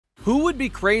Who would be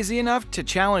crazy enough to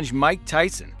challenge Mike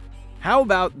Tyson? How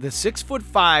about the 6'5",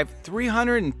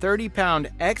 330-pound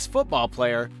ex-football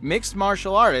player, mixed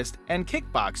martial artist, and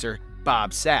kickboxer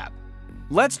Bob Sapp?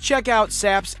 Let's check out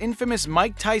Sapp's infamous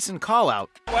Mike Tyson call-out.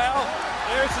 Well,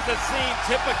 there's the scene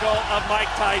typical of Mike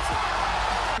Tyson.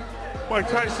 Mike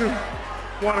Tyson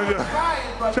wanted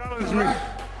to challenge me.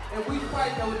 And we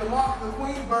fight with the mark of the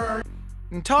Queensborough.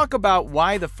 And talk about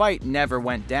why the fight never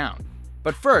went down.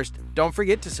 But first, don't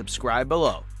forget to subscribe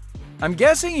below. I'm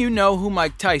guessing you know who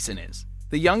Mike Tyson is.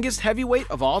 The youngest heavyweight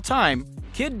of all time,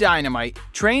 Kid Dynamite,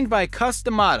 trained by Cus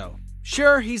D'Amato.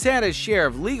 Sure, he's had his share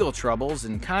of legal troubles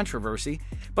and controversy,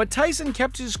 but Tyson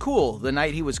kept his cool the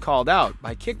night he was called out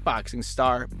by kickboxing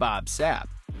star Bob Sapp.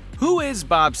 Who is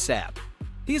Bob Sapp?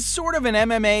 He's sort of an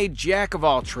MMA jack of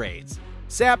all trades.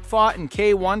 Sapp fought in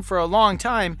K1 for a long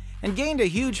time and gained a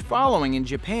huge following in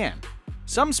Japan.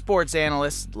 Some sports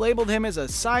analysts labeled him as a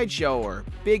sideshow or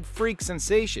big freak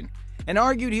sensation and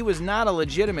argued he was not a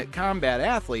legitimate combat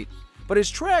athlete, but his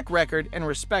track record and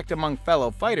respect among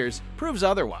fellow fighters proves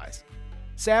otherwise.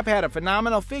 Sapp had a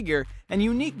phenomenal figure and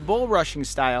unique bull rushing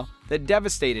style that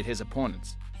devastated his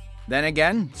opponents. Then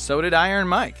again, so did Iron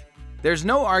Mike. There's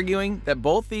no arguing that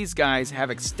both these guys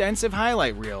have extensive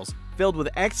highlight reels filled with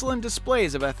excellent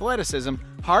displays of athleticism,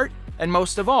 heart, and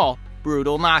most of all,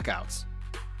 brutal knockouts.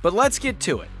 But let's get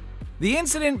to it. The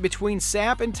incident between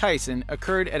Sapp and Tyson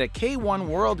occurred at a K1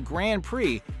 World Grand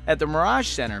Prix at the Mirage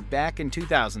Center back in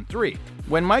 2003,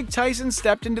 when Mike Tyson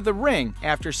stepped into the ring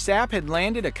after Sapp had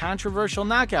landed a controversial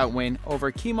knockout win over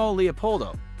Kimo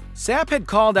Leopoldo. Sapp had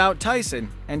called out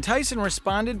Tyson, and Tyson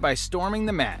responded by storming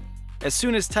the mat. As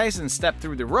soon as Tyson stepped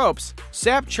through the ropes,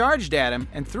 Sapp charged at him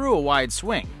and threw a wide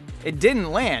swing. It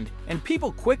didn't land, and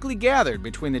people quickly gathered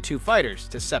between the two fighters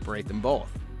to separate them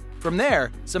both. From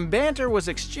there, some banter was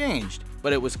exchanged,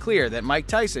 but it was clear that Mike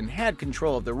Tyson had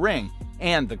control of the ring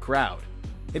and the crowd.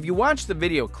 If you watch the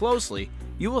video closely,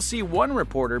 you will see one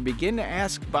reporter begin to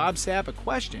ask Bob Sapp a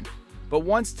question, but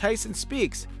once Tyson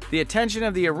speaks, the attention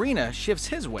of the arena shifts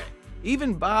his way.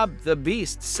 Even Bob the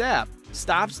Beast Sapp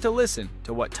stops to listen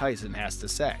to what Tyson has to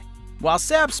say. While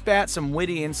Sapp spat some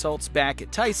witty insults back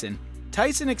at Tyson,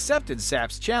 Tyson accepted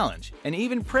Sapp's challenge and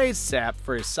even praised Sapp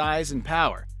for his size and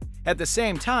power. At the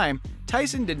same time,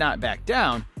 Tyson did not back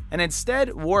down and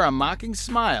instead wore a mocking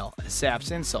smile as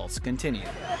Sapp's insults continued.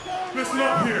 Listen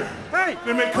up here. Hey!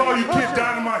 They may call you Kid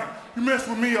Dynamite. You mess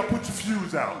with me, I'll put your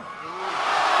fuse out.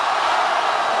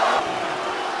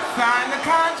 Sign the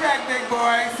contract, big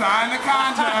boy. Sign the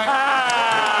contract.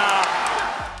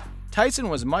 Tyson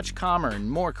was much calmer and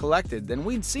more collected than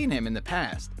we'd seen him in the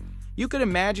past. You could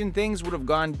imagine things would have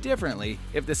gone differently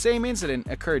if the same incident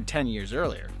occurred 10 years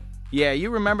earlier. Yeah, you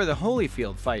remember the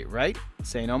Holyfield fight, right?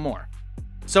 Say no more.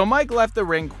 So Mike left the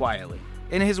ring quietly.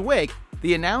 In his wake,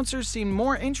 the announcers seemed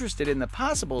more interested in the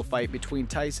possible fight between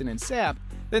Tyson and Sapp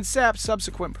than Sapp's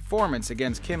subsequent performance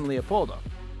against Kim Leopoldo.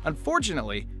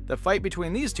 Unfortunately, the fight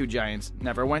between these two giants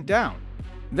never went down.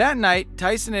 That night,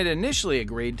 Tyson had initially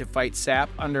agreed to fight Sapp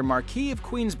under Marquis of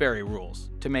Queensberry rules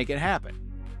to make it happen.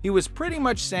 He was pretty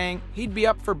much saying he'd be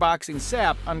up for boxing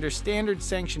Sapp under standard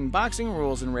sanctioned boxing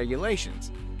rules and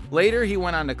regulations. Later, he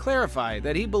went on to clarify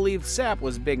that he believed Sapp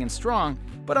was big and strong,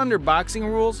 but under boxing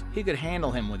rules, he could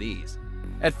handle him with ease.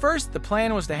 At first, the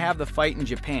plan was to have the fight in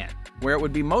Japan, where it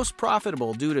would be most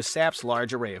profitable due to Sapp's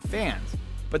large array of fans.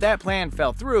 But that plan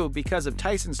fell through because of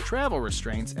Tyson's travel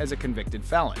restraints as a convicted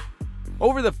felon.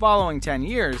 Over the following 10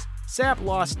 years, Sapp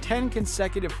lost 10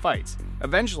 consecutive fights,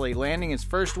 eventually landing his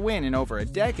first win in over a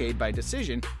decade by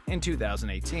decision in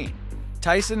 2018.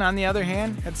 Tyson, on the other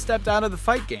hand, had stepped out of the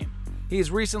fight game. He's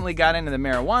recently got into the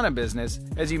marijuana business,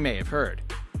 as you may have heard,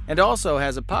 and also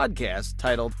has a podcast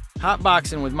titled Hot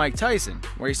Boxing with Mike Tyson,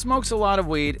 where he smokes a lot of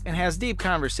weed and has deep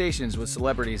conversations with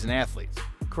celebrities and athletes.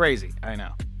 Crazy, I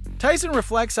know. Tyson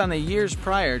reflects on the years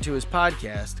prior to his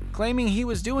podcast, claiming he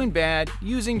was doing bad,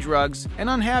 using drugs, and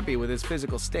unhappy with his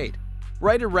physical state.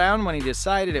 Right around when he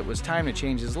decided it was time to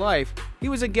change his life, he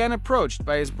was again approached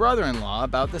by his brother-in-law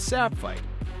about the Sapp fight.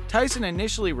 Tyson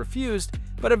initially refused,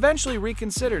 but eventually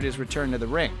reconsidered his return to the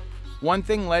ring. One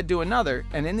thing led to another,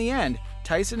 and in the end,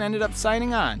 Tyson ended up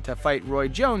signing on to fight Roy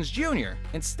Jones Jr.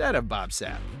 instead of Bob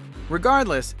Sapp.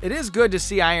 Regardless, it is good to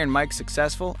see Iron Mike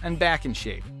successful and back in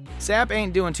shape. Sapp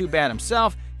ain't doing too bad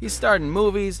himself. He's starring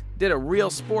movies, did a Real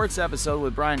Sports episode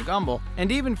with Brian Gumbel,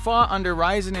 and even fought under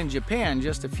Ryzen in Japan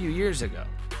just a few years ago.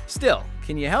 Still,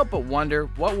 can you help but wonder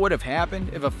what would have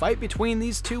happened if a fight between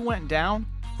these two went down?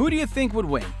 Who do you think would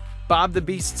win? Bob the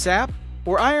Beast Sapp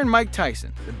or Iron Mike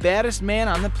Tyson, the baddest man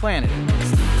on the planet?